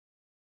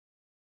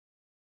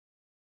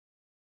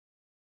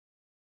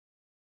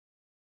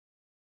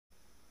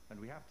and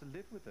we have to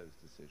live with those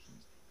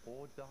decisions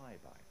or die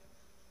by them.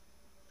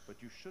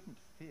 But you shouldn't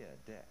fear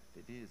death.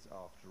 It is,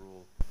 after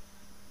all,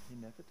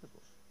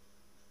 inevitable.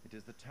 It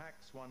is the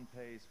tax one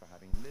pays for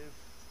having lived,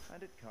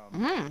 and it comes,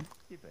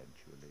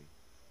 eventually,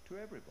 to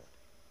everybody.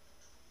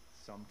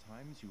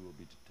 Sometimes you will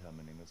be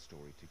determining a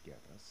story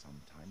together,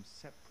 sometimes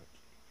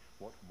separately.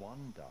 What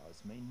one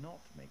does may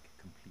not make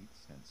complete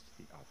sense to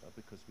the other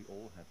because we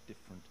all have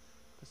different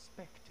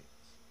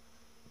perspectives.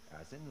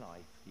 But as in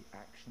life, the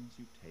actions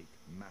you take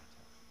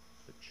matter.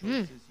 The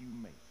choices you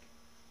make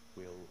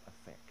will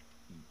affect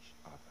each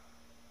other.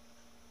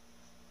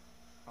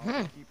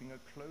 I'll be keeping a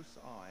close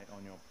eye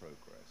on your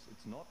progress.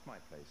 It's not my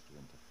place to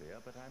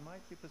interfere, but I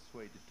might be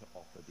persuaded to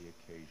offer the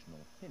occasional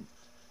hint.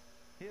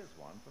 Here's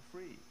one for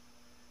free.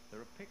 There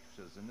are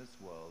pictures in this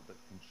world that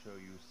can show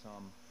you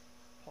some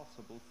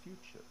possible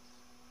futures.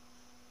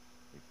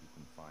 If you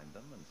can find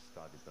them and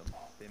study them,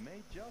 they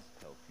may just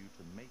help you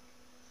to make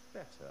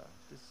better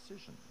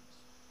decisions.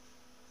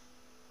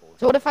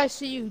 So what if I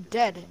see you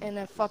dead in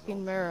a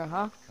fucking mirror,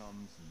 huh?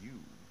 You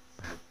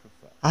would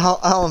prefer.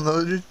 I don't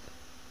know, dude.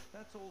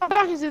 That's all. I'm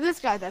talking to this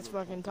guy that's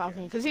fucking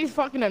talking, because he's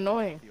fucking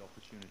annoying. The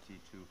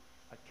opportunity to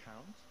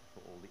account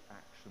for all the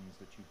actions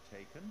that you've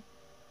taken,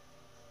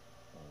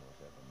 or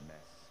whatever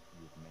mess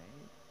you've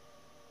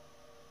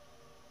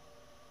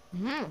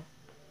made.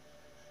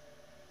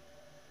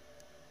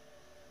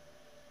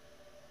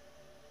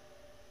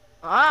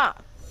 Ah.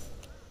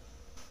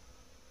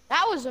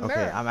 That was a mirror.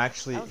 Okay, I'm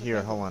actually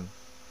here. Hold on.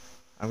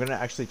 I'm gonna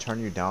actually turn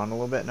you down a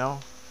little bit now.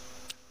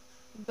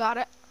 Got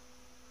it.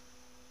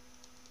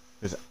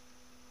 Cause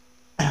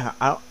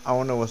I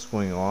don't know what's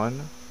going on.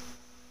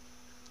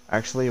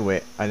 Actually,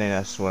 wait. I think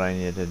that's what I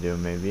needed to do.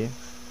 Maybe.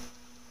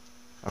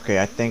 Okay,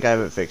 I think I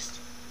have it fixed.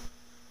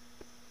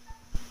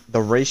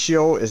 The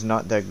ratio is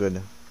not that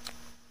good.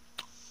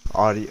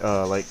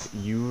 Audio, like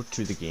you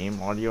to the game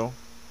audio.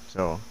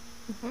 So.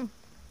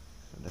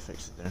 To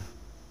fix it there.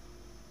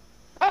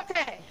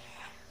 Okay,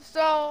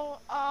 so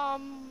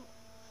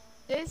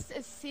this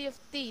is Sea of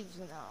Thieves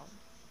now.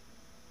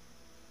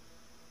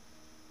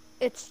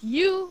 It's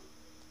you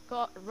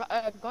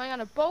going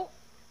on a boat.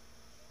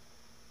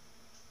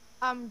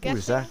 I'm guessing.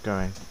 Who's that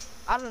guy?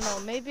 I don't know.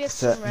 Maybe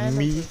it's Is some that random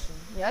me? person.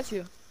 Yeah, it's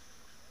you.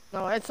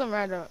 No, it's some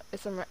random.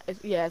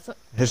 Yeah, it's.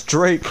 It's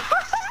Drake.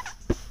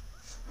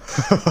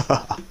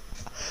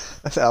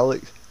 That's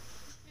Alex.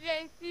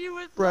 Yeah, he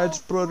was. Brad's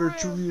so brother, real.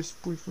 Julius'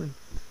 boyfriend.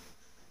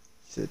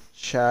 He said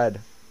Chad.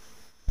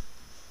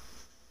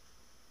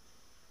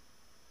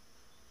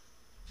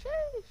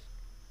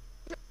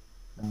 Sheesh.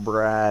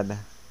 Brad.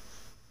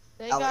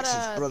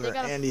 Alex's brother,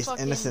 and he's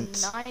innocent.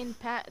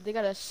 9-pack. They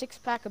got a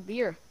 6-pack of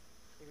beer.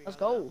 Let's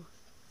go.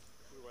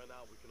 If we run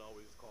out, we can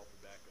always call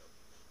for backup.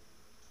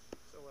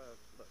 So,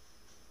 look.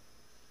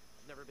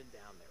 I've never been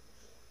down there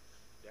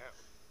before. Down.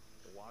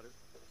 The water,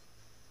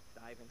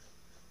 diving.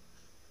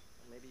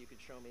 Maybe you could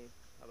show me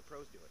how the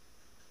pros do it.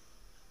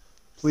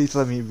 Please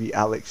let me be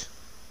Alex.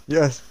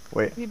 Yes.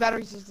 Wait. The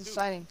batteries is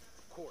deciding.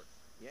 Of course.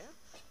 Yeah?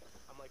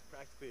 I'm like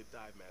practically a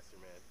dive master,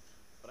 man.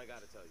 But I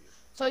gotta tell you,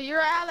 So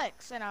you're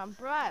Alex and I'm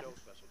Brad. no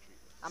special treatment.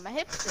 I'm a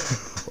hipster.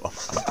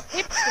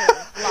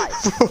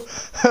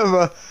 Hipster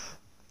life.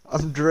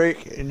 I'm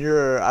Drake, and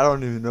you're. I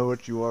don't even know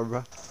what you are,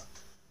 bro.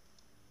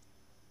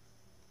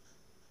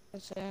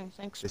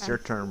 Thanks, It's man. your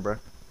turn, bro.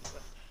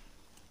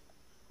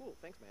 Cool,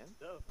 thanks, man.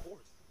 Yeah, of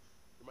course.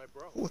 You're my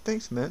bro. Oh,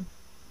 thanks, man.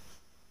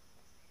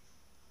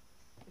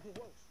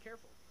 Whoa,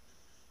 careful.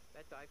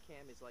 That dive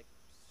cam is, like,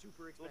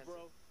 super Little expensive.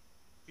 bro,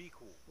 be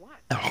cool. What?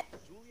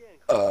 Julia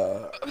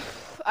and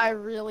I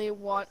really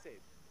want I said,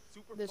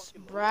 super this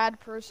fucking low. Brad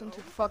person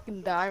to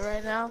fucking die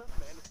right now. Man,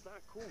 it's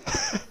not cool.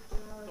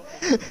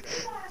 Don't make me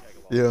tag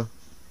along. Yeah.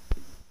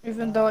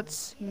 Even though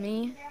it's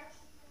me.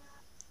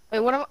 Wait,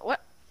 what am I?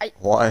 What?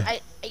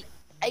 Why?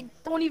 I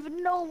don't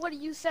even know what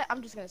you said.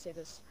 I'm just gonna say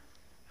this.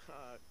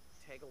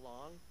 Tag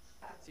along?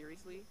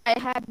 Seriously? I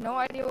had no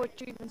idea what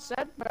you even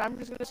said, but I'm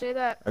just gonna say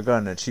that. I got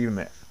an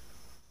achievement.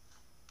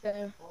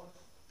 Uh,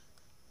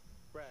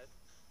 Brad,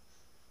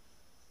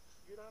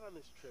 you're not on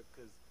this trip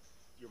because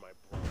you're my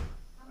bro.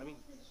 I mean,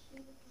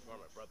 you are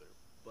my brother,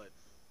 but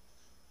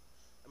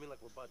I mean, like,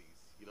 we're buddies,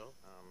 you know?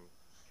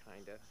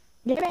 Kinda.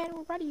 yeah, man,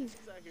 we're buddies.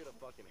 He's out here to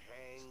fucking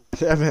hang,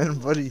 Yeah, man,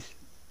 buddy.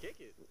 kick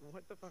it.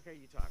 What the fuck are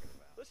you talking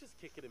about? Let's just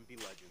kick it and be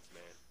legends,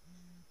 man.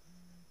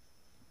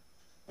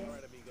 All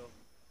right, amigo.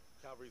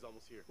 Calvary's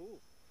almost here. Cool.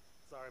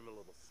 Sorry, I'm a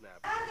little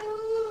snappy.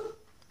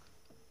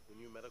 When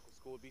you in medical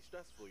school would be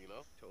stressful, you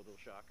know? Total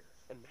shocker.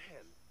 And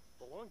man,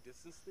 the long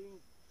distance thing,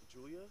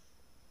 Julia,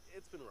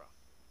 it's been rough.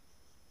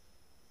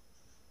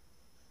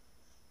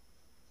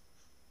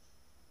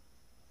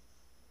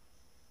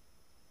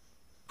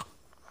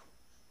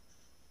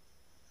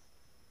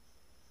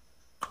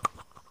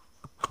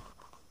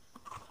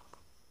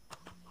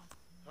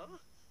 Huh?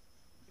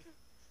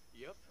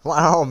 Yep.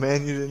 Wow,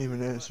 man, you didn't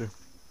even answer.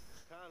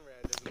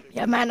 Conrad is a big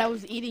Yeah, man, I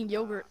was eating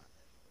yogurt.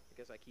 I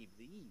guess I keep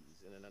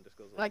these in an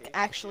undisclosed Like, location.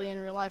 actually, in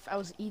real life, I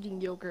was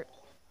eating yogurt.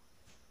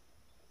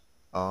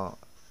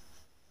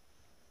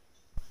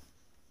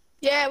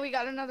 Yeah, we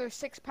got another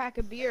 6-pack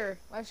of beer.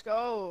 Let's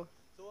go.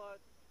 So,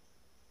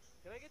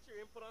 can I get your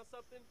input on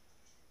something?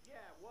 Yeah,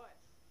 what?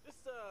 This,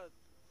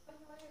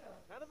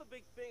 kind of a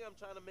big thing I'm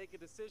trying to make a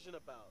decision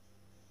about.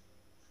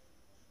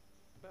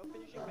 About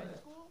finishing med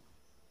school?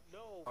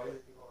 No,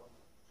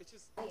 it's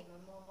just kind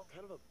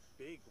of a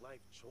big life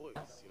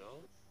choice, you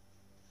know?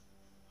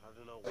 I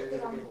don't know what's the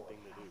right thing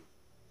to do.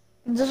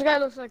 This guy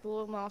looks like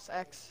Lil Nas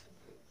X.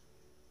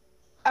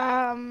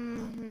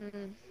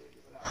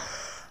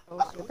 Oh,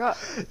 forgot.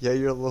 Yeah,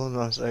 you're a little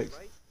Nas X,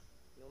 Right?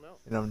 You'll know.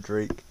 and I'm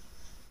Drake.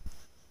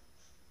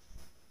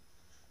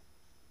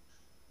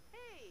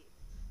 Hey!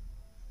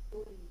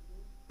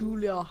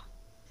 Julia.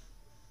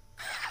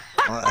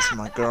 Oh, that's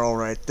my girl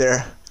right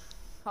there.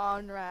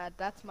 Conrad,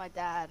 that's my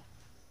dad.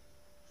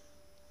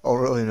 Oh,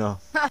 really? No.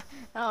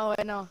 Oh,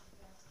 I know.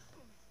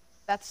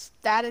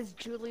 That is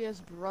Julia's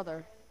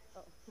brother.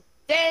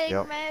 Dang,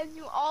 Yep. man,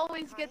 you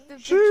always get the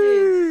bitches.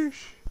 Sheesh.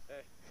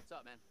 Hey, What's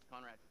up, man?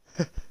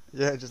 Conrad.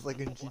 Yeah, just like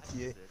in What is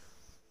GTA. this?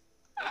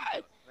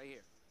 Right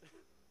here.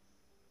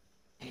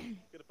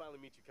 good to finally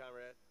meet you,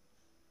 Conrad.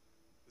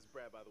 This is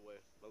Brad, by the way,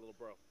 my little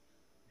bro.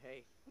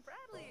 Hey.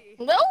 Bradley!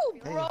 No,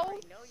 bro.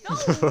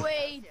 No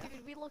way,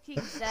 dude. We look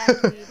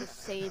exactly the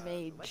same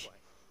age. Likewise.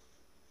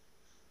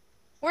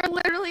 We're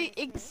literally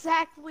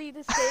exactly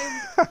the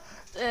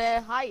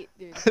same height,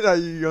 dude. Now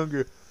you're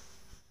younger.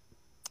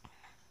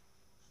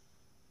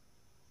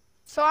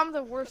 So I'm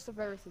the worst of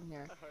everything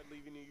here. I hardly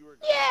even knew you were.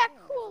 Yeah, As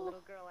a cool.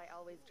 little girl, I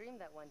always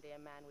dreamed that one day a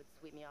man would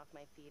sweep me off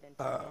my feet and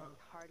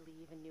hardly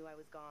even knew I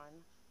was gone.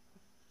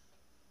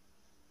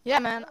 Yeah,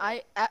 man.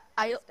 I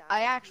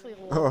actually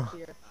love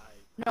beer.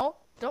 No,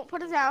 don't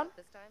put it down.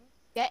 This time?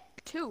 Get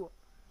 2.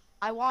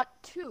 I want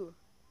 2.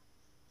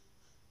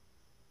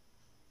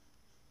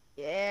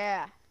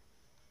 Yeah.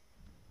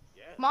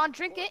 Yeah. Come on,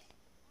 drink it.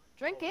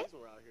 Drink Well, it. reason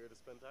we're out here to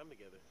spend time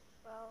together.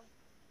 Well,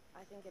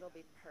 I think it'll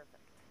be perfect.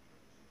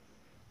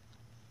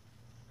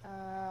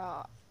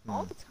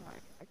 All the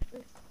time,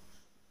 actually.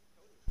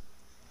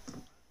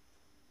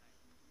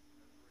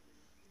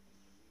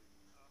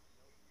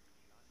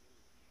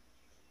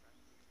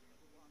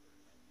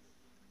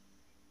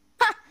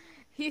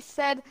 He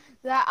said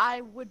that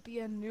I would be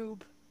a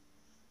noob.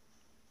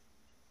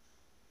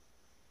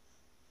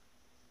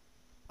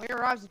 Where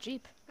arrives the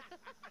Jeep?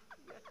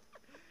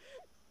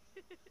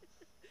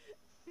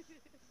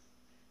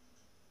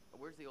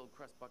 Where's the old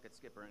crust bucket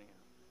skipper anyhow?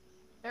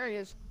 There he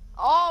is.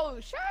 Oh,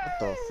 shit!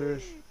 What the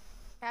fish?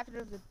 Captain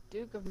of the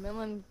Duke of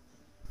Millen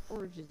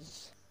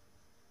Orges.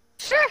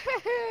 Shit!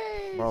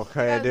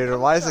 Okay, dude.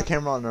 Why is the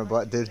camera on their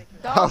butt, dude?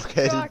 Dump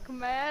Okay. truck,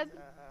 man.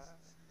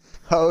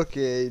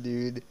 Okay,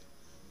 dude.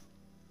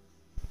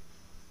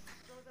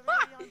 So is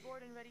everybody on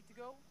board and ready to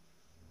go?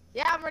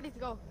 Yeah, I'm ready to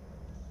go.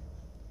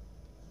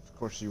 Of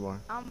course you are.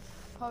 I'm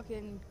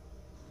fucking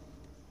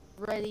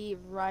ready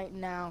right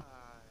now.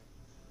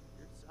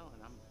 You're selling,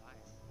 I'm buying.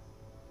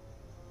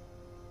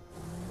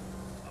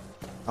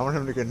 I want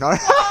him to get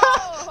knocked.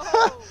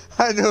 Oh!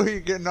 I know he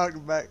get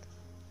knocked back.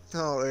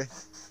 No way.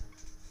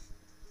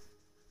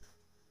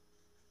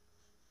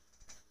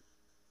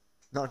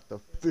 Knock the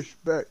fish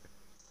back.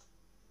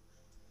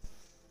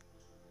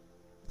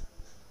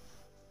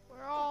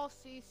 We're all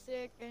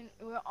seasick and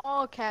we're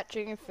all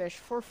catching a fish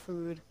for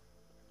food.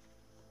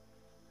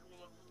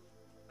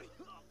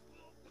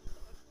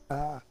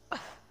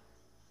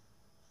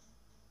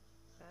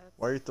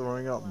 Why are you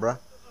throwing up, bruh?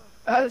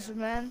 Us,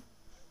 man.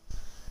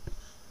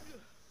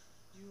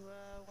 You,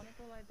 wanna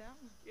go lie down?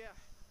 Yeah.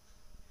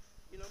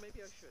 You know,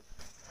 maybe I should.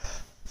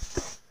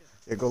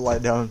 Yeah, go lie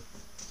down.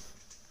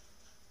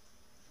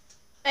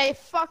 Hey,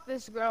 fuck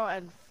this girl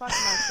and fuck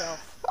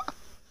myself.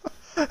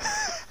 What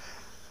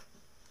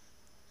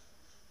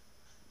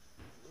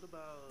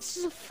about? This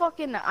is a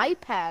fucking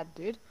iPad,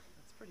 dude.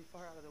 That's pretty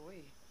far out of the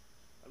way.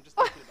 I'm just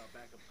thinking about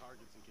backup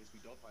targets in case we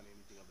don't find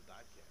anything on the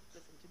dive cam.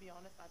 Listen, to be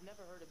honest, I've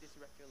never heard of this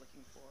wreck you're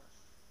looking for.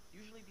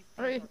 Usually these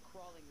Are things you- are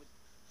crawling with...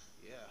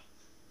 Yeah.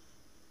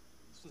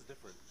 This one's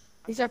different.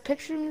 These are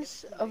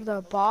pictures of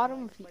the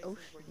bottom of the Places where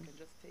ocean. you can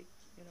just take,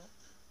 you know,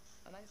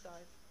 a nice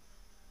dive.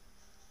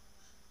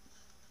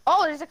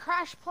 Oh, there's a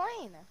crashed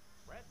plane.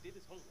 Brad did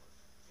his homework.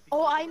 If he Oh,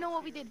 could've I worked know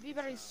what we here, did. We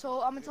better.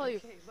 So I'm gonna tell you.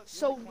 Okay, look,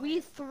 So you're the we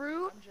client.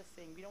 threw I'm just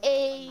saying, we don't have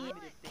a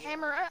unlimited data.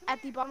 camera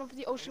at the bottom of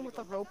the ocean with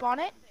a rope on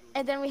it,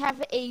 and then we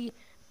have a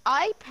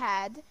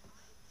iPad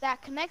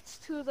that connects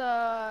to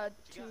the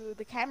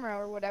camera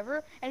or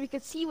whatever, and we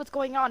could see what's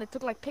going on. It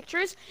took like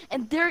pictures,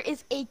 and there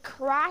is a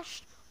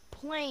crashed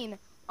plane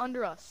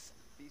under us.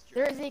 Feast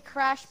your There is a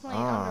crashed plane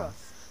under Ah.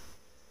 us.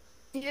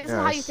 See, this is Yeah,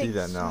 how I you see think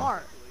that now.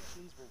 smart.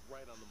 Calculations were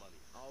right on the money.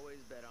 Always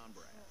bet on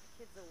Brad.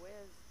 Kid's a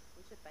whiz.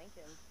 We should thank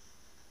him.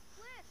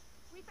 Bliss,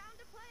 we found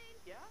a plane.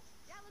 Yeah?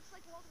 Yeah, looks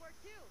like World War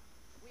II.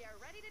 We are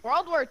ready to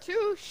World War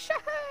II.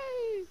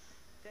 Shay!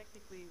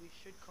 Technically, we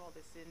should call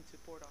this in to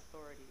port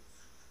authorities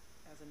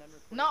as an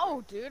unreported No,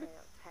 wreck. dude.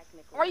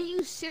 Technically. Are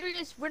you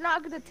serious? We're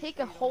not gonna take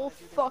a whole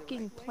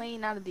fucking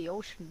plane out of the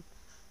ocean.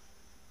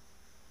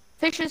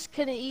 Fishes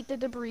can eat the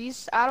debris.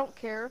 I don't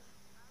care.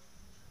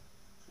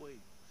 Wait.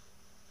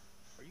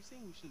 Are you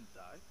saying we shouldn't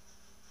dive?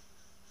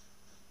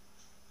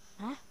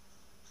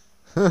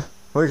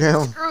 Look at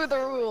him. Screw the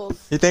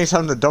rules. He thinks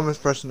I'm the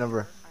dumbest person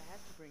ever. I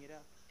have to bring it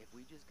up. If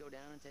we just go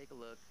down and take a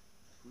look,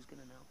 who's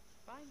gonna know?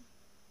 Fine.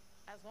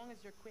 As long as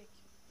you're quick.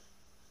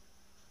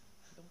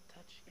 Don't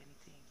touch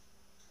anything.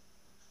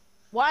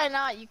 Why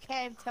not? You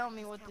can't tell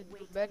me what to Can't do,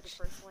 wait to be the bitch.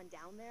 first one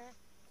down there.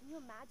 Can you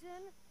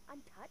imagine?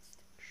 Untouched.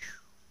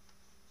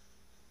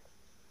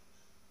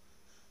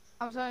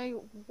 I'm telling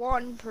you,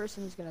 one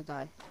person's gonna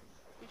die.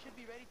 We should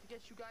be ready to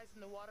get you guys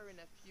in the water in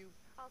a few.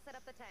 I'll set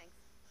up the tanks.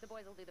 The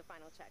boys will do the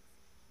final checks.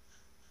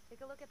 Take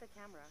a look at the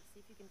camera.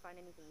 See if you can find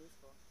anything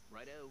useful.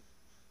 Righto.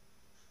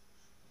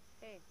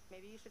 Hey,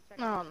 maybe you should check.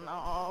 Oh out the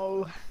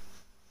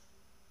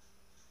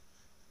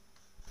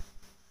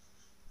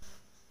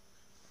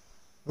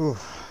no.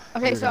 Oof.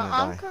 Okay, You're so gonna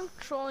I'm die.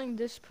 controlling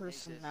this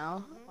person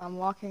now. I'm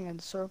walking in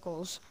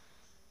circles.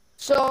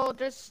 So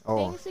there's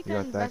Oh, things you you can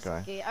got that guy.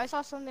 investigate. I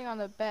saw something on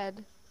the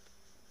bed.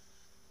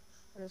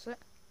 What is it?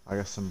 I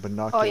got some Oh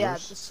binoculars. yeah,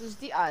 this is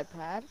the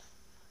iPad.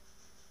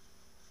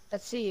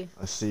 Let's see.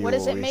 Let's see What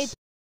is it we made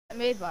see.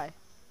 made by?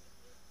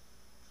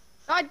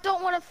 No, I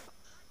don't want to.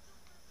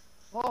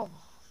 Whoa!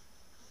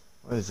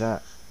 What is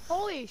that?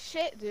 Holy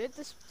shit, dude!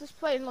 This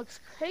plane looks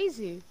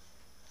crazy.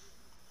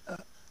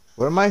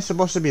 What am I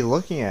supposed to be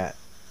looking at?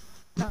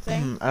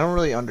 Nothing. I don't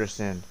really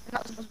understand. I'm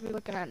not supposed to be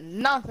looking at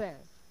nothing.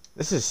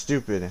 This is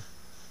stupid.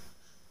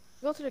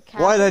 Go to the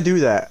cabin. Why did I do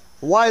that?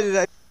 Why did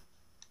I?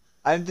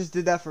 I just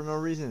did that for no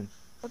reason.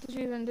 What did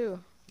you even do?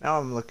 Now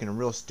I'm looking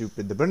real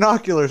stupid. The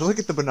binoculars. Look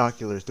at the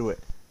binoculars. Do it.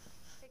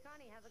 Hey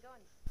Connie, how's it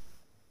going?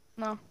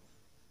 No.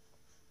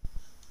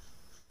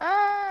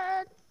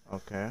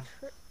 Okay.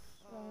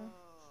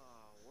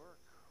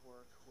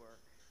 Work.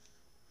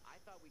 I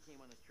thought we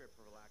came on this trip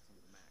for relaxing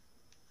with Max.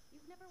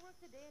 You've never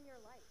worked a day in your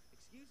life.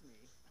 Excuse me.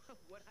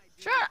 What I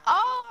do? Shut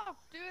up,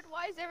 dude!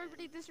 Why is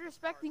everybody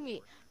disrespecting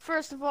me?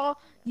 First of all,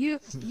 you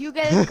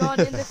get a gun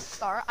in the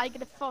start. I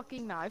get a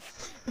fucking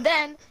knife.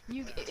 Then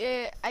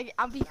I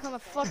become a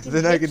fucking.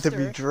 Then I get to be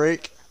hipster.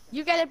 Drake.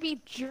 You get to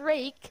be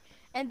Drake,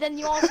 and then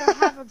you also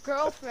have a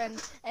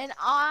girlfriend, and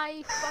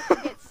I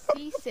fucking get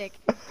seasick,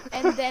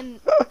 and then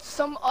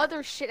some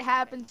other shit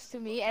happens to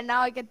me, and now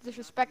I get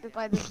disrespected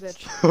by this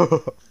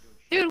bitch.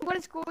 Dude, what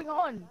is going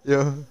on?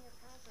 Yo.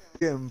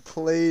 Getting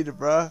played,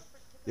 bruh.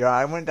 Yo,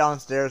 I went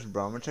downstairs,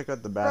 bro. I'm gonna check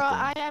out the Bro,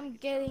 bathroom. I am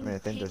getting I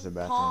think there's a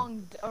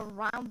bathroom. ping-ponged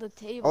around the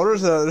table. Oh,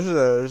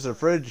 there's a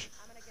fridge.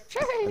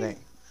 I think.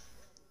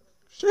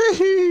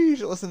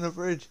 Sheesh! What's in the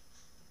fridge?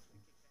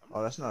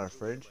 Oh, that's not a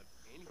fridge.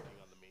 Anything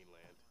on the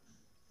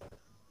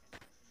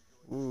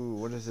mainland.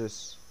 Ooh, what is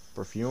this?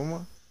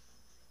 Perfume?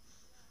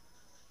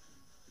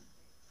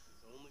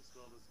 It's only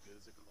smelled as good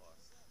as it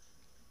costs.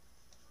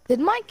 Did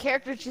my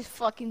character just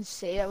fucking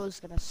say I was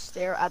gonna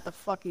stare at the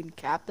fucking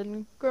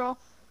captain girl?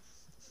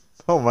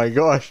 Oh my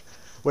gosh.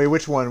 Wait,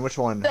 which one? Which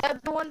one?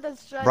 The one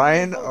that's driving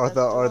Brian the boat, or that's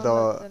the- or one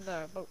the- that's in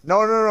the boat.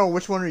 No.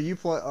 Which one are you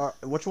playing?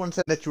 Which one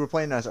said that you were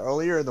playing as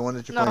earlier, or the one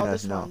that you're No, playing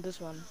this as now? one,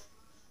 this one.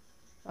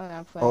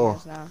 I'm playing Oh.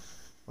 this now.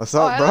 What's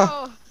up, bro?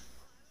 hello.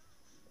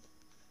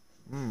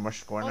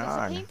 What's going Oh, there's a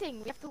on?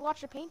 painting. We have to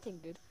watch a painting,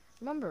 dude.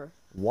 Remember?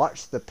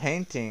 Watch the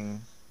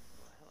painting.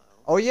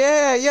 Oh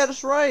yeah,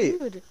 that's right.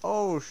 Dude.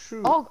 Oh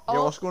shoot. Oh, Yo,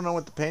 oh. what's going on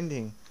with the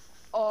painting?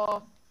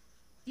 The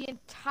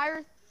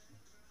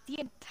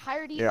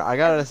entirety. Yeah, of I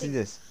gotta see everything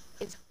this.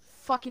 is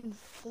fucking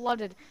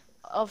flooded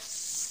of.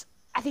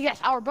 I think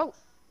that's our boat.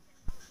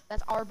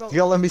 That's our boat.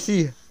 Yo, let me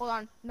see. Hold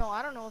on. No,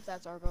 I don't know if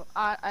that's our boat.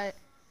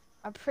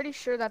 I'm pretty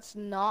sure that's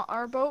not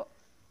our boat.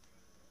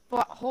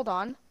 But hold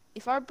on.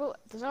 If our boat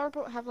does our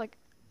boat have like?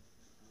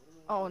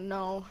 Oh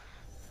no.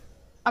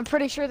 I'm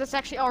pretty sure that's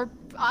actually our.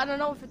 I don't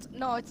know if it's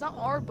no. It's not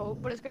our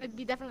boat, but it's gonna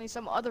be definitely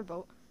some other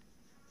boat.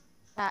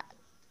 That.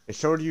 It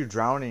showed you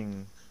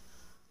drowning.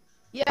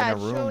 Yeah, In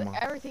it a showed room.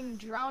 everything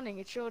drowning.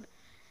 It showed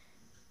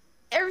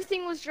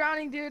everything was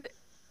drowning, dude.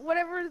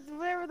 Whatever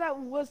that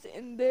was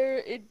in there,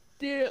 it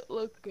didn't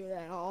look good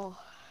at all.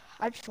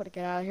 I just want to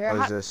get out of here.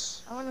 What is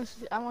this? I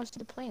want to see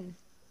the plane.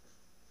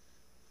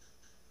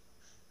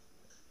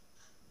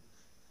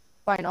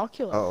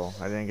 Binoculars. Oh,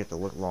 I didn't get to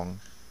look long.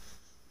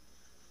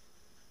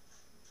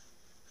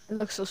 It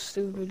looks so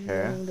stupid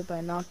Okay. using the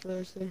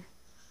binoculars there.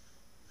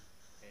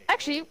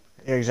 Actually,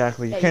 Yeah,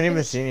 exactly. You Yeah, you can't can-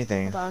 even see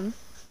anything. hold on.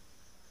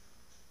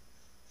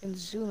 And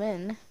zoom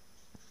in.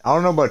 I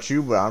don't know about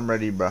you, but I'm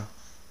ready, bro.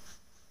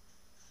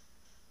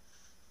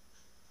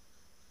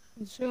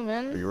 Zoom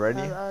in. Are you ready?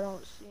 I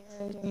don't see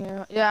anything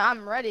here. Yeah,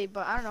 I'm ready,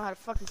 but I don't know how to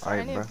fucking see Alright,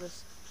 any of bro.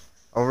 this.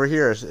 Over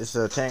here, it's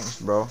the tanks,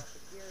 bro.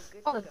 You're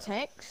good All to the go.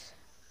 tanks.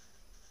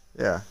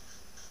 Yeah.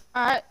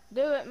 Alright,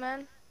 do it,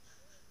 man.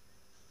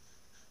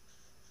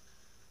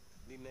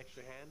 Need an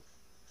extra hand?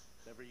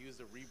 Never used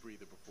a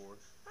rebreather before.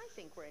 I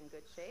think we're in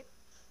good shape.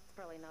 It's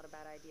probably not a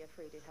bad idea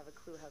for you to have a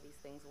clue how these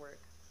things work.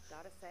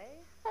 Gotta say,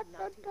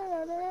 not too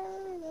bad.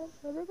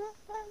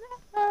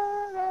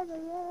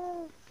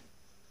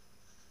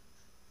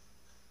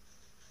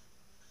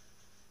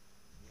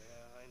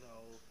 Yeah, I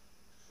know.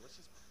 Let's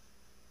just.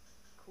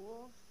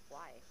 Cool.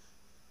 Why?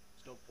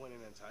 There's no point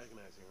in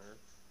antagonizing her.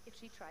 If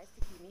she tries to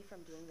keep me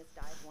from doing this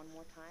dive one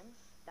more time,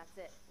 that's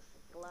it.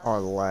 Gloves?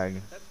 Oh, the lag.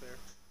 That's fair.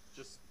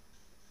 Just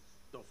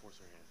don't force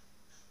her hand.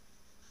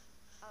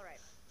 All right.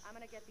 I'm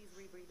gonna get these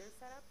rebreathers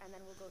set up, and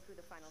then we'll go through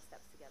the final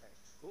steps together.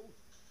 Cool.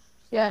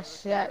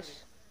 Yes,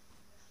 yes.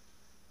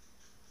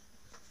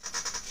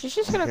 She's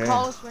just gonna Okay.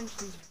 call us when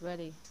she's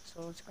ready.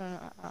 So it's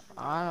gonna.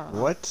 I don't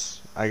know. What?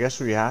 I guess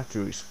we have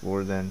to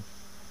explore then.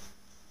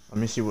 Let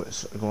me see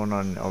what's going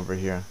on over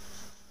here.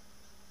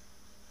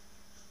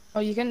 Oh,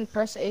 you can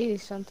press A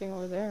something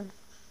over there.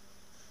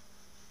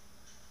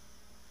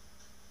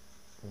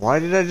 Why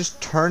did I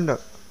just turn the...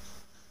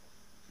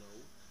 No,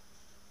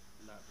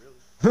 not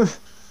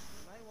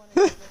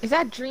really. Is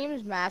that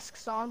Dream's Mask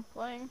song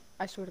playing?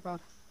 I swear to God.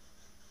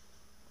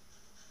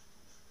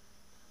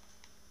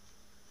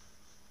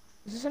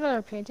 Is this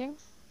another painting?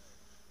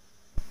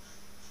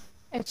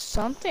 It's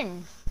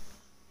something.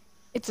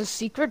 It's a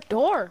secret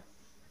door.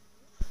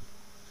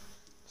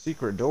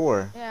 Secret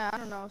door? Yeah, I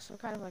don't know, some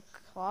kind of like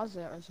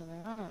closet or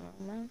something. I don't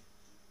know, man.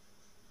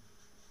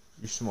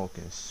 You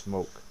smoking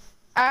smoke.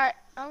 Alright,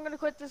 I'm gonna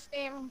quit this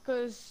game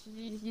because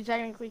you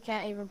technically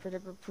can't even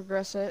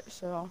progress it,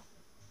 so.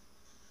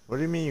 What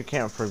do you mean you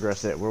can't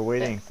progress it? We're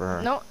waiting for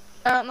her. No,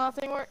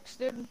 nothing works,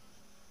 dude.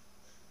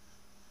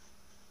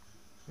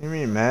 What do you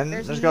mean, man?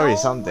 There's There's gotta no be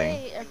something.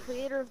 way a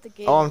creator of the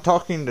game. Oh, I'm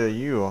talking to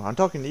you. I'm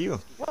talking to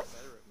you. What?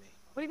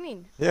 What do you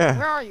mean? Yeah.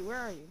 Where are you? Where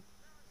are you?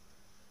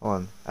 Hold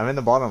on. I'm in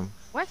the bottom.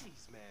 What?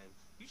 Jeez, man.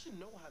 You should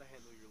know how to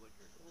handle your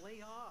liquor.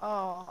 Lay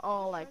off.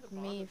 Oh, Try like the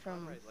me bottom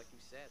from. right, like you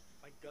said.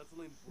 Like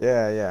guzzling.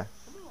 Yeah.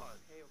 Come on.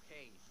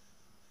 Okay.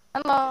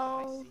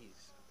 Hello. I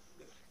sees.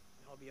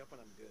 I'll be up when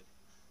I'm good.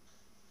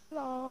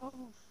 Hello.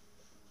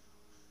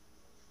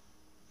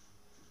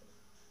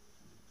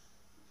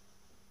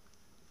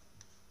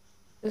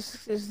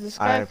 Is this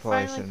guy I probably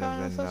finally shouldn't coming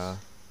have with been, us?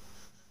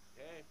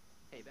 Hey.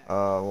 Hey, back.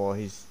 well,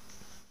 he's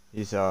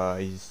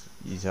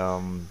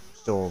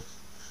still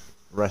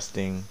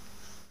resting.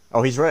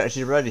 Oh, he's ready.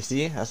 She's ready.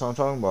 See? That's what I'm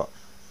talking about.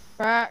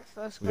 Right,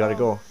 let's go. We gotta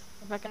go.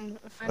 If I can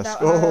find Let's out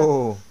how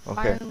go. to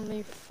Okay.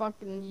 finally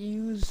fucking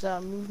use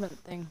movement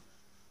thing.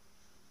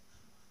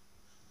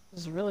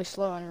 This is really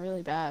slow and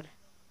really bad.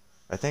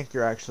 I think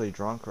you're actually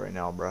drunk right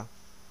now, bro.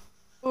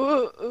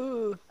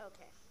 Ooh.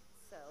 Okay,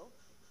 so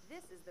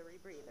this is the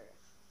rebreather.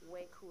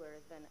 Way cooler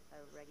than a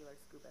regular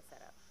scuba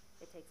setup.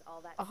 It takes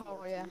all that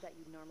Oh, CO2 yeah. that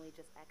you'd normally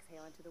just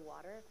exhale into the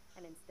water,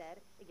 and instead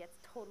it gets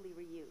totally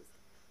reused.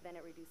 Then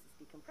it reduces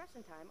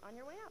decompression time on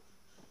your way up.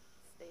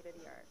 State of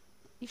the art.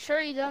 You sure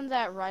you done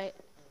that right?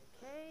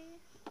 Okay,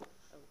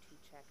 OT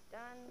check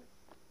done.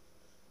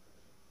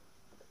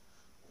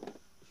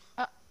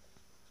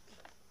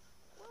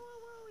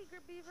 Whoa,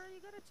 Eager Beaver,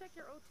 you gotta check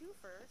your O2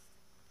 first.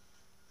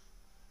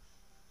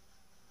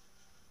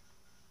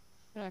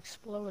 It's gonna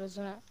explode,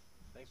 isn't it?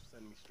 Thanks for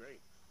setting me straight.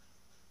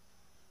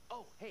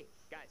 Oh, hey,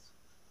 guys.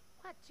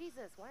 What?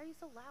 Jesus, why are you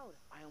so loud?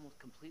 I almost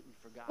completely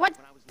forgot. What?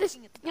 When I was This-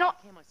 looking at the you know-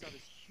 cam, I saw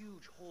this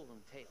huge hole in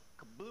the tail.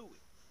 Kablooey.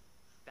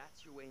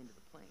 That's your way into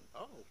the plane.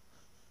 Oh,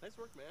 nice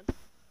work, man.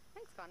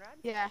 Thanks, Conrad.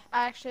 Yeah,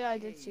 actually I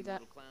did Hey, see you that.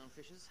 little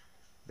clownfishes.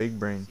 Big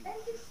brain.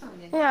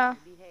 Yeah.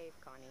 Behave,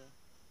 Connie.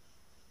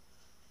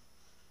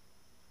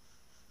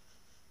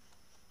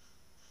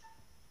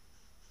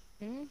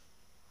 Hmm?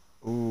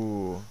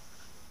 Ooh.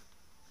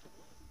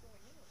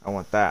 I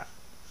want that.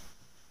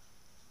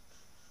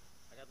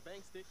 I got the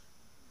bang stick.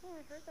 Oh,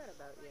 I heard that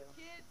about you.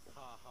 Kids,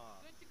 Ha ha.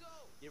 good to go.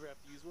 You ever have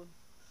to use one?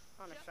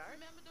 On a Just shark?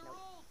 remember the Nope.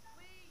 rules,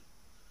 please.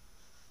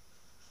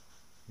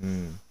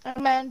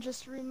 Hmm. Man,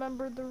 just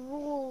remember the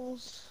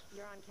rules.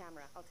 You're on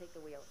camera. I'll take the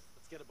wheel.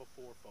 Let's get a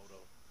before photo.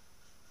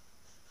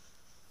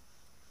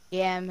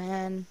 Yeah,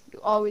 man.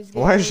 You always get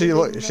Why does she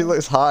everything look? She done.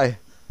 looks high.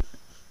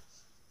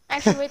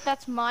 Actually, wait,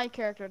 that's my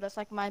character. That's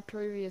like my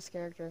previous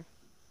character.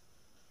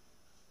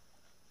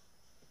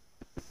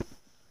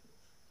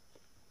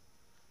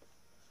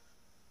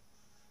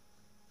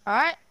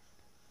 Alright.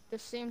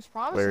 This seems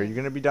promising. Wait, are you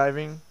gonna be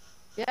diving?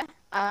 Yeah,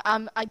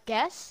 I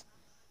guess.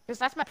 Because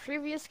that's my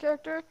previous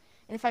character.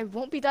 And if I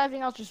won't be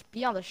diving, I'll just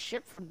be on the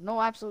ship for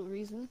no absolute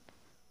reason.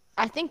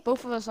 I think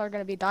both of us are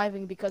going to be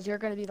diving because you're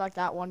going to be like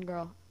that one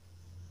girl.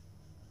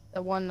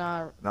 The one,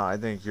 No, I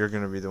think you're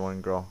gonna be the one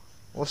girl.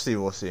 We'll see.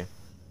 We'll see.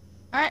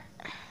 Alright.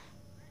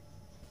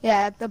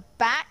 Yeah, the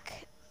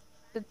back,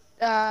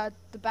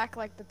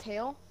 like the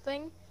tail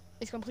thing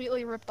is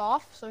completely ripped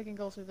off, so we can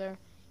go through there.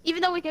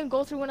 Even though we can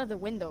go through one of the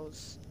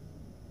windows.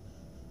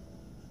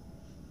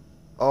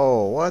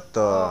 Oh, what the?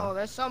 Oh,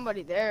 there's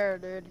somebody there,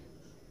 dude.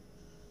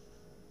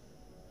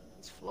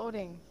 He's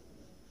floating.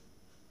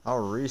 How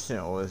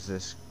recent was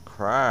this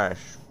crash?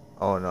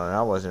 Oh no, that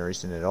wasn't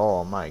recent at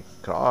all. My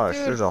gosh,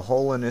 Dude. there's a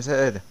hole in his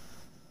head.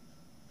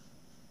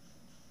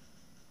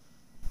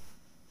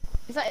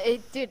 It's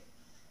like, dude,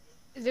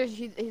 there's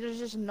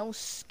just no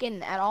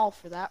skin at all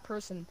for that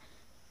person.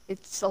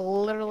 It's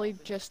literally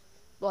just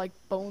like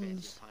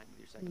bones. Time with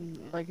your second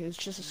command. Like it's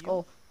just a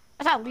skull.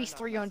 That's at least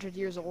 300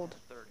 years old.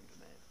 Third in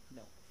command.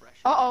 No, fresh.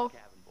 Uh-oh.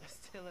 Cabin boy.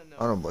 Still in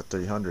I don't know about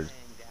 300.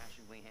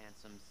 Dashingly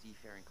handsome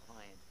seafaring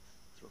client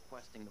is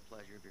requesting the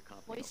pleasure of your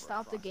company. Please over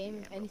a stop the frosty game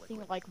if amber anything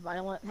liquid. like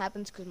violent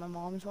happens because my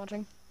mom's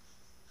watching.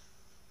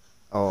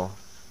 Oh.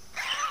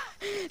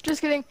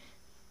 Just kidding.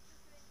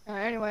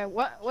 Anyway,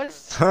 what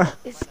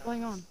is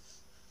going on?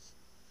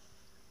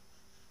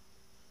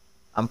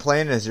 I'm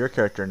playing as your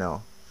character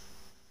now.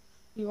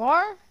 You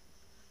are?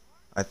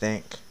 I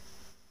think.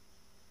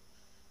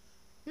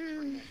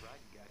 Hmm. Nice ride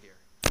you got here.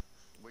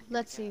 Where'd you get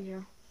Let's the see cash?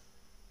 here.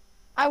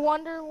 I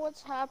wonder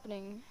what's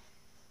happening.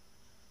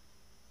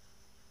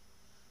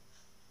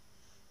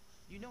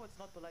 You know it's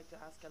not polite to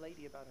ask a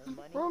lady about her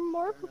money.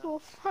 Remarkable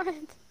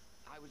find.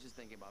 I was just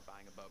thinking about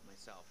buying a boat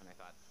myself, and I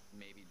thought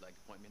maybe you'd like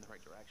to point me in the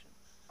right direction.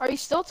 Are you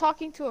still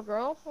talking to a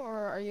girl, or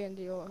are you in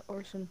the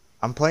ocean?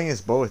 I'm playing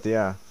as both,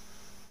 yeah.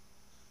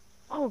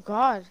 Oh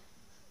God.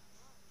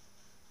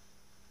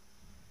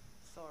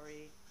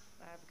 Sorry,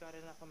 I've got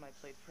enough on my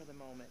plate for the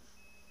moment.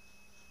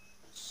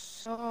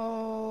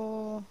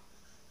 So.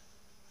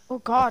 Oh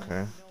God. Okay. You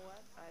know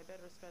what? I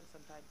better spend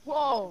some time keeping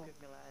Whoa. Duke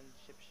of Milan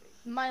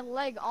shipshape. My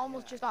leg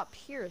almost just got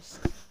pierced.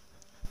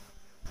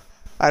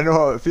 I know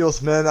how it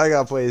feels, man. I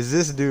gotta play as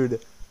this dude.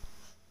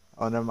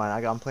 Oh, never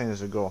mind. I'm playing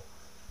as a girl.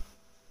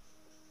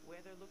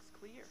 Weather looks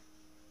clear.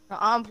 No,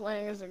 I'm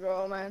playing as a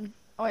girl, man.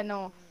 Oh wait,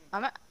 no.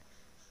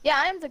 Yeah,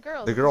 I am the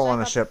girl. The because girl I on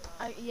a got- ship.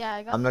 Yeah,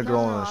 I got. I'm the no,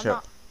 girl no, on no, a I'm ship.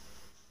 not.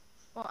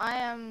 Well, I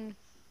am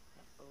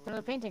Oh,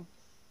 another painting.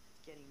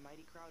 it's getting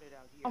mighty crowded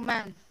out here. Oh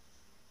man.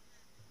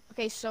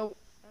 Okay, so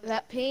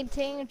that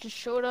painting just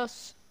showed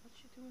us What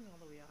you doing all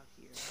the way out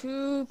here?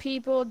 2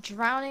 people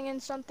drowning in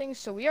something,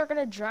 so we are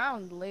gonna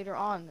drown later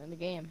on in the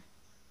game.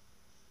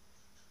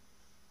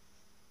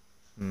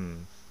 Hmm.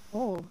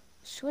 Oh,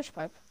 sewage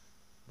pipe.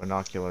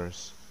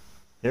 Binoculars.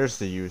 Here's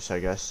the use, I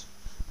guess.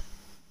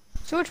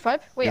 Sewage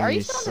pipe? Wait, Let are me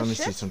you still on let the me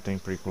ship? see something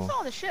pretty You're cool. still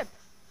on the ship.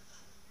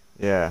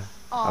 Yeah.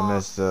 I'm Aw,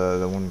 as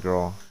the one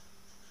girl.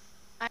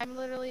 I'm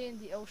literally in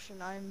the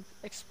ocean. I'm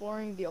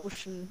exploring the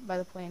ocean by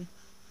the plane.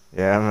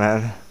 Yeah,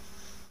 man.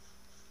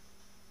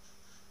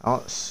 I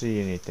don't see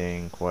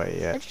anything quite I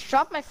yet. just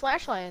dropped my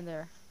flashlight in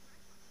there.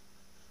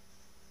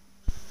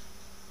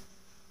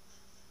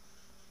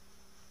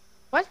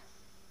 What?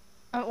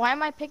 Why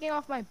am I picking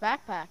off my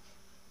backpack?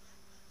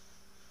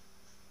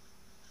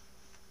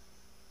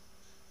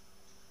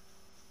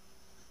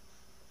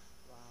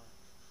 Wow,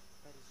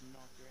 that is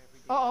not your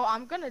everyday. Oh, life.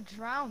 I'm gonna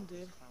drown, dude.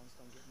 Those clowns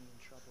don't get me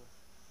in trouble.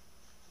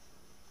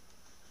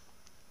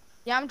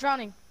 Yeah, I'm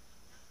drowning.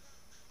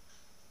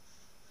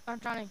 I'm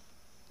drowning.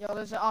 Yo,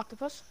 there's an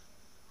octopus.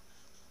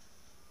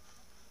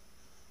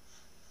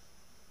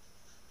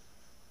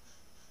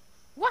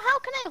 What? How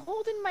can I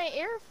hold in my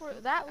air for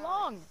that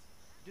long?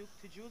 Duke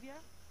to Julia?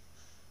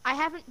 I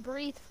haven't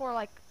breathed for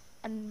like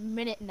a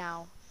minute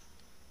now.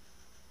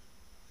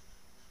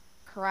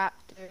 Crap,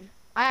 dude.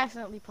 I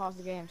accidentally paused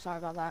the game. Sorry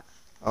about that.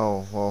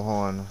 Oh, well, hold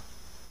on. I'm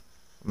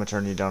gonna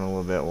turn you down a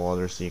little bit while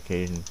there's the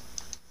occasion.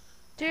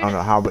 Dude, I don't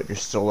know how, but you're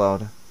still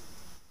loud.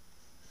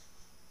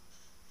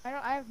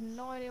 I have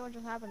no idea what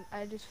just happened.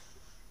 I just.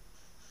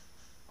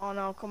 Oh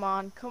no! Come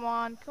on! Come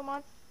on! Come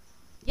on!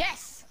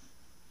 Yes!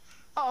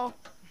 Uh oh.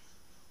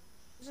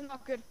 This is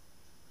not good.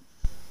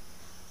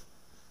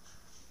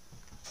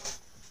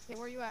 Okay,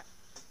 where you at?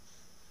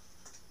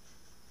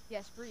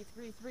 Yes, breathe,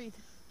 breathe, breathe.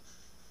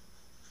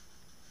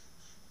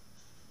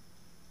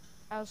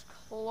 That was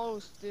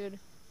close, dude.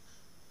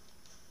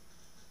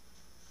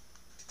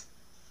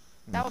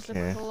 That was the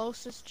Okay.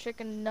 closest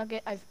chicken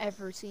nugget I've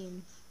ever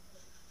seen.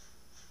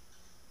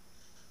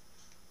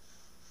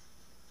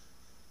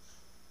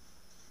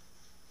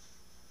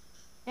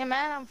 Hey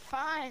man, I'm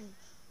fine.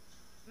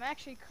 I'm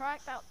actually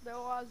cracked out the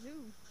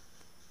wazoo.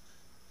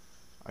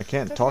 I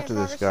can't Took talk me to in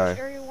this progress.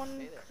 guy. Search area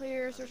 1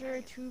 clear, search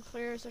area 2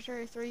 clear, search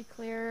area 3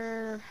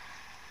 clear.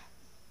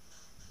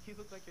 You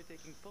look like you're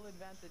taking full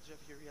advantage of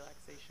your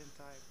relaxation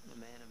time. A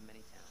man of many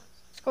talents.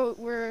 Let's go.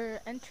 We're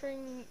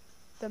entering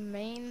the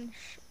main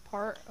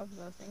part of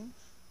the thing.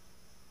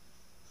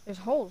 There's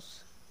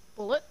holes.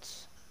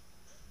 Bullets.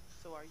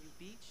 So are you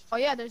beached? Oh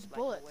yeah, there's Like a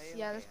bullets. whale?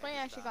 Yeah, this Hey, I plane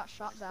just actually thought got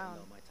shot I spend down.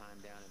 all my time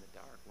down in the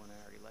dark when I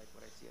already like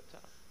what I see up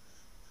top.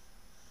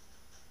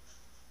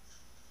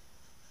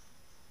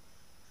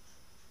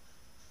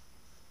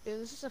 Dude,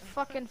 this is a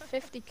fucking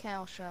 50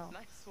 cal shell.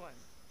 Nice one.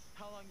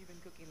 How long you been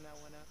cooking that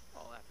one up?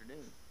 All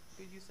afternoon.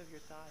 Good use of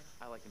your time.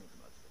 I like to make the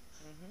most of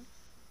it. Mm-hmm.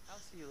 I'll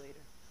see you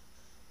later.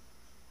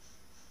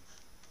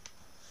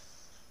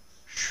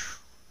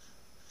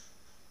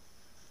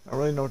 I don't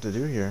really know what to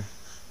do here.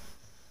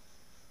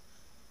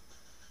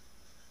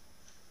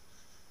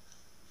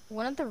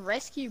 One of the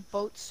rescue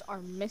boats are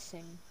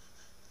missing.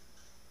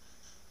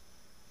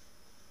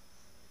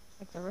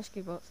 Like the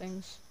rescue boat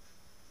things.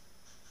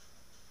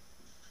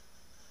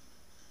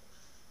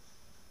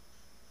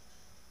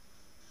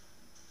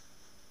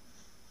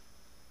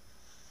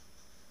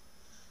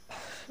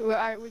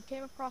 We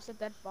came across a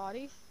dead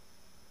body.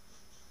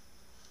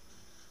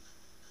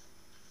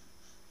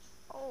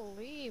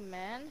 Holy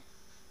man.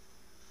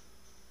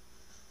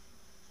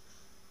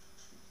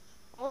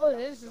 All it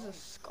is a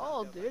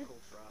skull, Knocked out by dude. Cold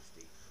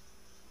Frosty.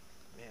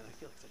 Man, I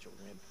feel like such a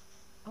wimp.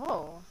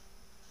 Oh.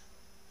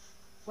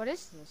 What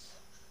is this?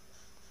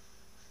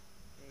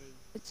 Hey,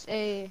 It's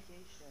a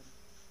vacation.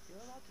 You're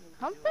allowed to overdo it.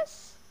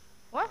 compass?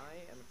 What? I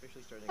am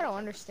officially starting I a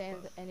don't temperance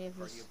understand club, any of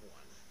Party this. of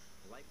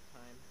One.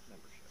 Lifetime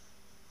membership.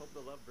 Hope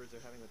the lovebirds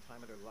are having the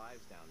time of their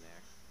lives down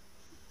there.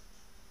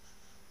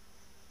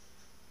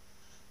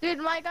 Dude,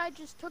 my guy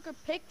just took a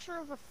picture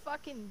of a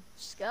fucking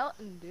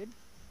skeleton, dude.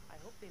 I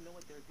hope they know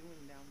what they're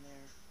doing down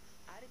there.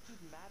 Attitude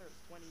matters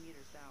 20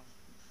 meters down.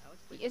 Alex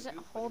He played isn't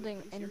the goof, but he was holding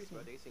pretty serious anything.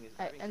 about acing his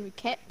driving And we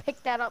can't certification.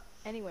 pick that up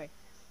anyway.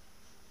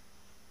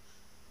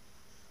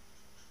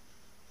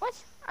 What?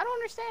 I don't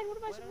understand. What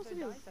am I What supposed other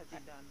to do? dice have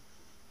they done?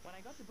 When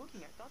I got the booking,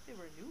 I thought they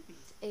were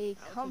newbies. A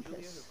Alex and Julia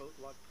compass. have both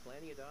logged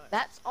plenty of dives.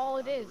 That's all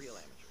it I'm is. a real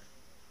amateur,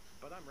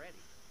 but I'm ready.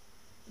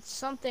 It's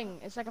something.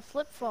 It's like a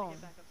flip Gotta phone.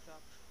 get back up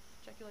top.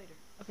 Check you later.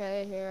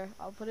 Okay, here.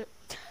 I'll put it.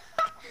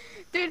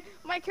 Dude,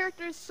 my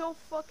character is so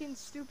fucking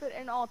stupid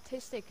and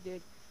autistic,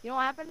 dude. You know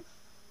what happened?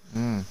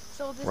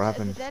 So this, What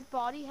happened? the dead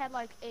body had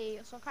like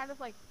some kind of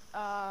like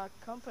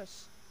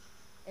compass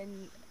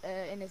in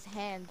his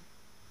hand,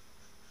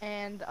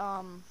 and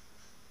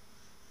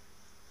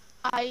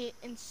I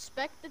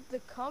inspected the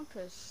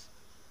compass,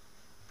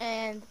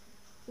 and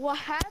what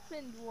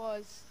happened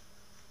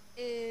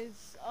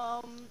is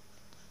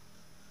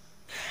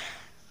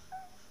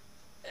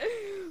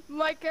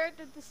my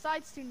character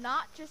decides to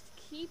not just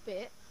keep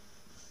it.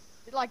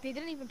 Like, they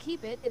didn't even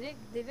keep it. They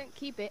didn't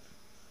keep it.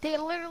 They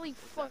literally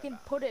fucking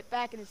put it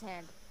back in his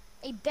hand.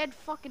 A dead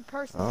fucking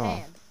person's Oh.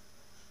 hand.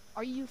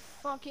 Are you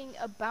fucking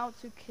about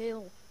to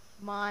kill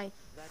my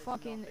That is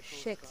fucking not the Coast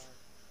shit? Guard.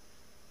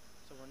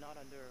 So we're not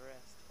under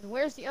arrest. And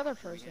where's the other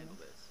How do we person? handle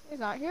this? He's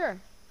not here.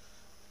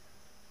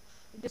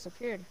 He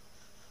disappeared.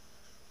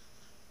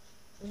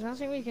 There's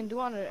nothing we can do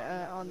on the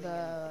I'm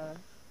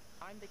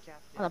the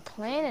captain.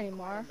 plane so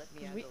anymore. let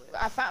me 'Cause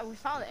handle it. we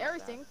found How's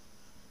everything.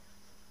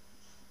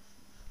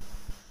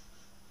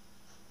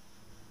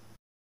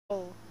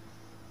 Oh.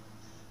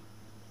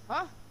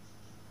 Huh?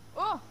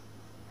 Oh!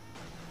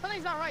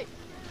 Something's not right.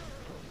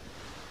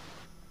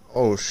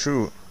 Oh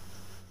shoot.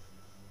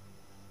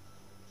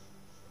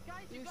 Guys,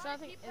 you Dude, gotta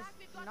something keep is back.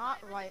 We've got not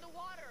divers right. in the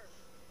water.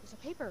 There's a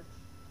paper.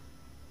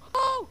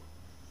 Oh!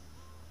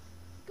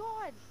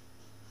 God!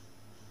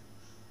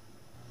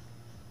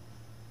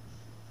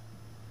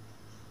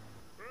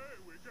 Hey,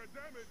 we got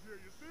damage here.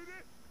 You see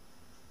this?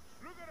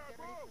 Look at our Get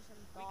ready boat. for some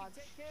We can dodge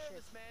take care of shit.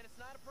 this, man. It's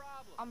not a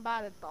problem. I'm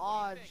about to What do you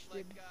dodge,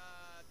 think? dude.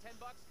 Like,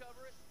 $10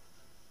 cover it?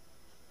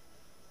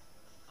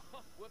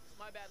 Oh, whoops,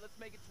 my bad. Let's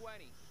make it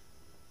 20.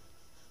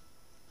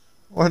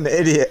 What an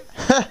idiot.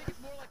 I think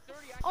it's more like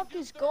 30. I can What do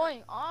is 30.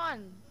 going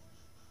on?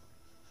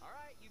 All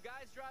right, you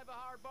guys drive a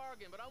hard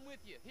bargain, but I'm with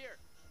you. Here.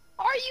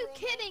 Are you Throw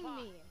 'em in kidding the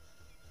pot. me?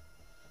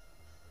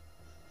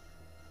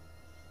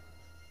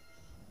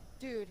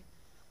 Dude,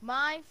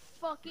 my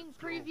fucking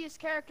previous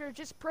character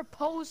just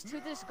proposed to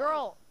this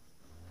girl.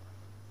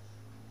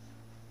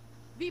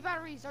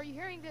 V-Batteries, are you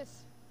hearing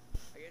this?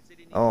 I guess they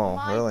didn't Oh,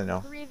 My really? No.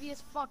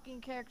 previous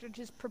fucking character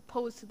just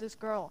proposed to this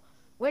girl,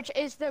 which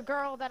is the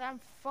girl that I'm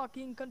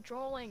fucking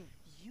controlling.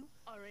 You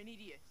are an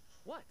idiot.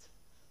 What?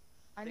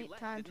 I They need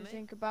left, time didn't to they?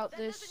 think about That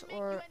this doesn't make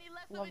or you any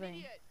less of an loving.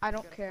 idiot. I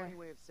don't Got a care. funny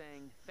way of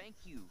saying thank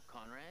you,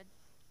 Conrad.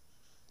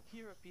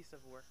 You're a piece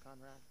of work,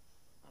 Conrad.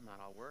 I'm not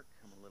all work.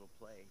 I'm a little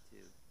play,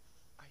 too.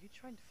 Are you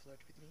trying to flirt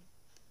with me?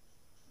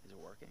 Is it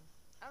working?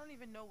 I don't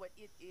even know what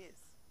it is.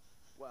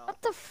 Well,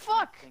 What the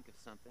fuck? think of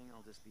something.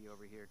 I'll just be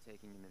over here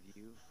taking in the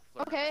view.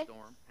 Flirt with Okay. the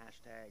storm.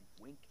 Hashtag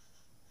wink.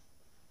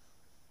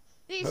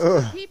 These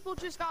Ugh. two people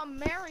just got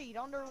married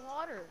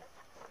underwater.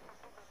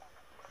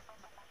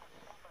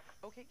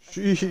 Okay.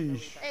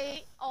 Sheesh.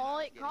 Hey, all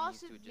it Getting used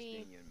to costed it just me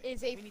being you and me.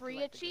 is a We need to free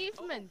let the game-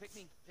 achievement. Pick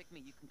me. Pick me.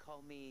 You can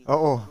call me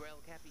Uh-oh.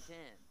 Grel Capitan.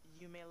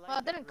 You may like Well,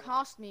 it didn't Grill,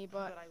 cost me,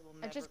 but I will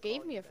it never just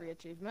gave call me you a free that.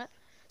 achievement.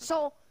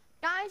 So,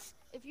 guys,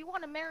 if you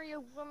want to marry a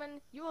woman,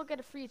 you will get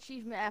a free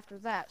achievement after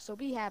that. So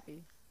be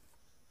happy.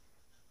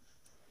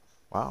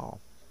 Wow.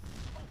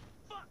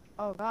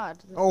 Oh God.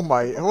 the- Oh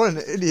my, the book what an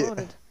just idiot.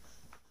 exploded.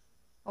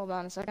 Hold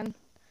on a second.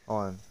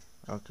 Hold on.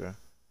 Okay.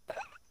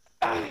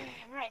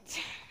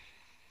 Right.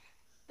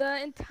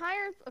 The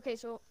entire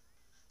the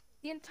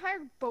entire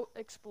boat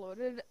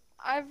exploded.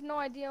 I have no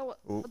idea Oop.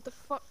 what the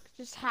fuck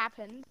just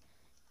happened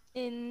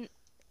in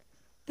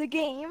the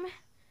game,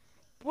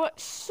 but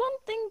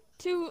something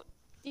to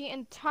the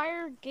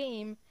entire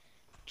game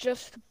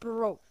just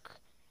broke.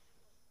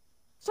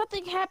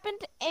 Something happened,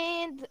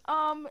 and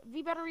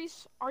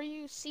V-Batteries, are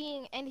you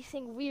seeing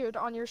anything weird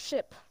on your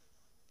ship?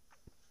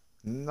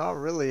 Not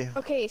really.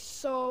 Okay,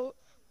 so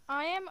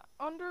I am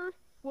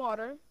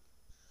underwater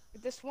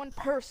with this one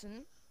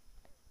person,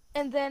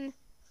 and then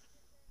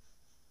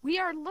we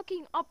are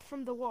looking up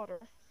from the water,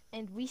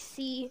 and we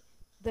see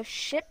the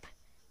ship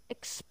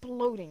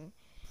exploding.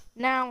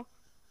 Now,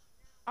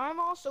 I'm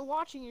also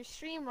watching your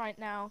stream right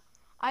now.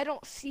 I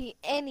don't see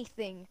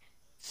anything,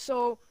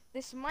 so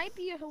this might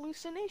be a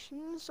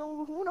hallucination,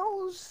 so who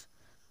knows?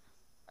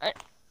 I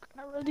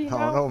already I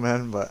don't know,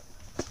 man, but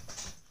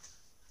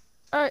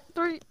Alright,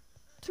 3,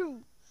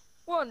 2,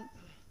 1.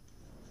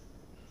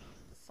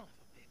 Son of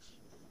a bitch.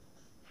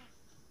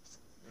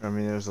 I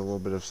mean, there's a little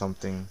bit of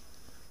something.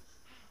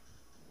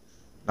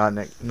 Not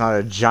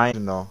a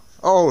giant, though.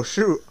 Oh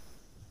shoot!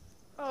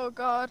 Oh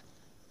God.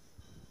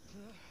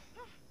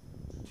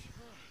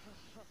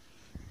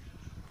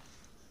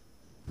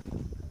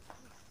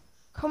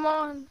 Come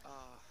on.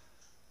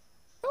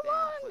 Come Damn,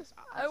 on. Fliss,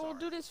 I I'm will sorry.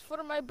 do this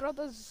for my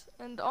brothers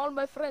and all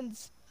my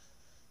friends.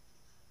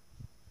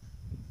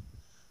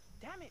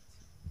 Damn it!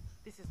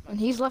 This is my And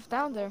he's fault. left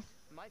down there.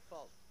 My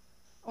fault.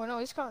 Oh no,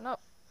 he's coming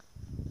up.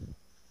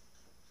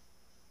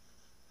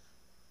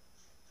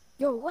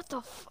 Yo, what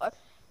the fuck?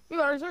 You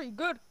guys are you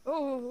good?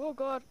 Oh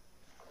God.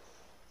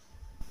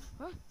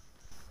 Huh?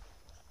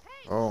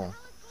 Hey, what Oh. the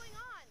hell is going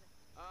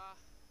on?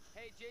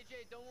 Hey,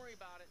 JJ, don't worry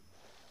about it.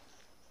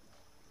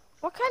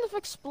 What kind of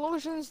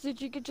explosions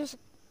did you get just...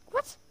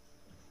 What?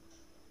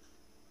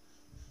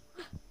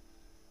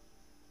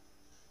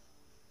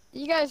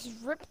 You guys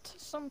ripped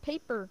some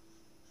paper.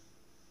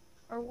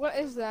 Or what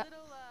is that?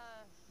 Little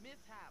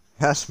mishap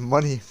That's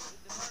money.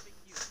 with the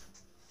barbecue.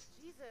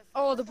 Jesus.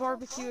 Oh, what the if whole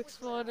barbecue boat was lit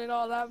exploded.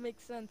 up? Oh, that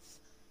makes sense.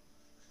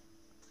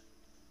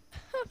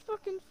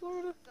 Fucking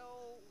Florida. So,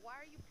 why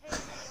are you paying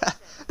for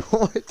the ocean?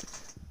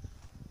 What?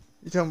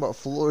 You talking about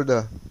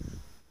Florida?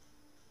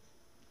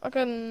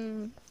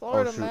 Fucking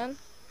Florida, shoot. man.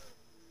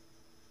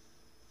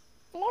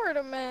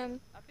 Florida, man.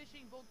 A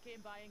fishing boat came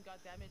by and got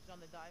damaged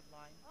on the dive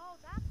line. Oh,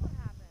 that's what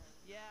happened.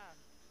 Yeah.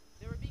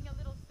 They were being a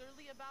little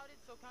surly about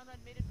it, so Conrad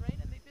made it rain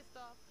and they pissed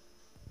off.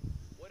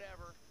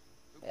 Whatever.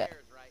 Who Yeah.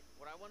 cares, right?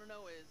 What I want to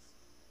know is,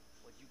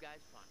 what'd you guys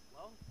find?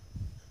 Well,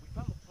 we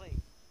found a plane,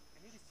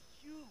 and it is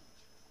huge,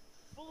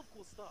 full of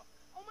cool stuff.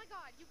 Oh my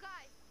God, you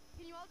guys,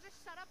 can you all just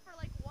shut up for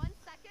like 1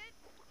 second?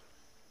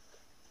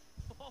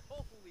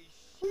 Holy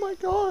shit! Oh my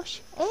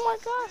gosh. Oh my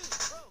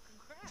gosh. Bro,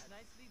 congrats.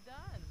 Nicely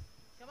done.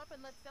 Come up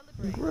and let's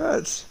celebrate.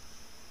 Congrats.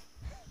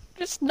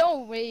 Just no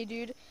way,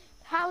 dude.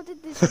 How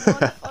did this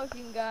one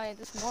fucking guy,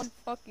 this one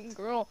fucking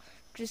girl,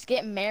 just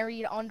get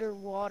married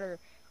underwater?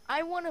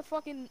 I wanna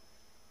fucking...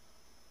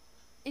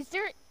 Is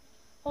there...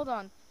 Hold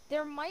on.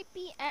 There might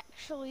be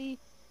actually,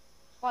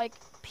 like,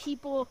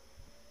 people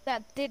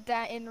that did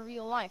that in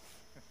real life.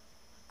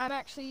 I'm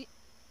actually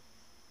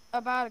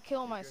about to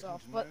kill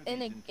myself, but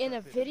in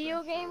a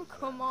video game?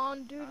 Come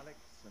on, dude.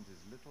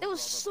 It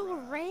was so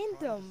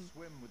random.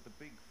 Swim with the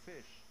big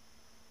fish.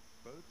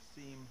 Both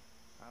seem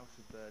out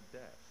of their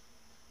depth.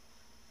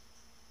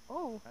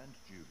 Oh. And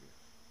Julia,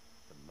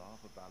 the love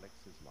of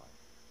Alex's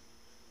life,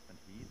 and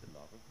he the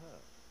love of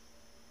hers.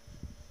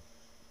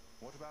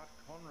 What about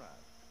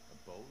Conrad, a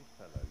bold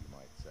fellow, you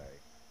might say,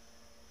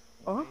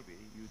 or Oh. maybe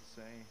you'd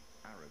say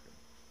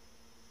arrogant.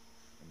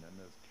 And then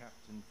there's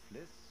Captain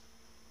Fliss,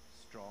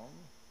 strong,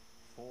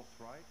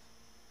 forthright,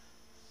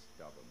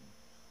 stubborn.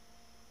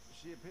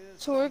 She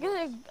appears So we're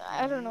somewhat gonna...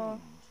 I don't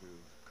know. immune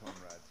to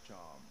Conrad's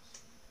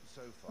charms,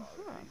 so far at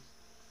least.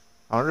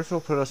 I wonder if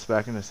he'll put us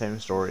back in the same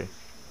story.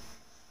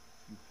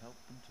 You help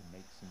them to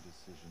make some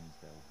decisions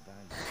they'll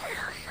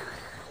value.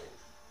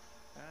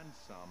 And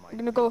some I'm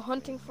gonna go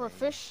hunting for a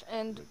fish,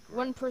 and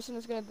one person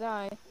is gonna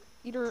die.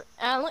 Either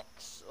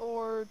Alex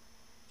or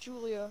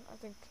Julia, I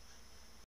think.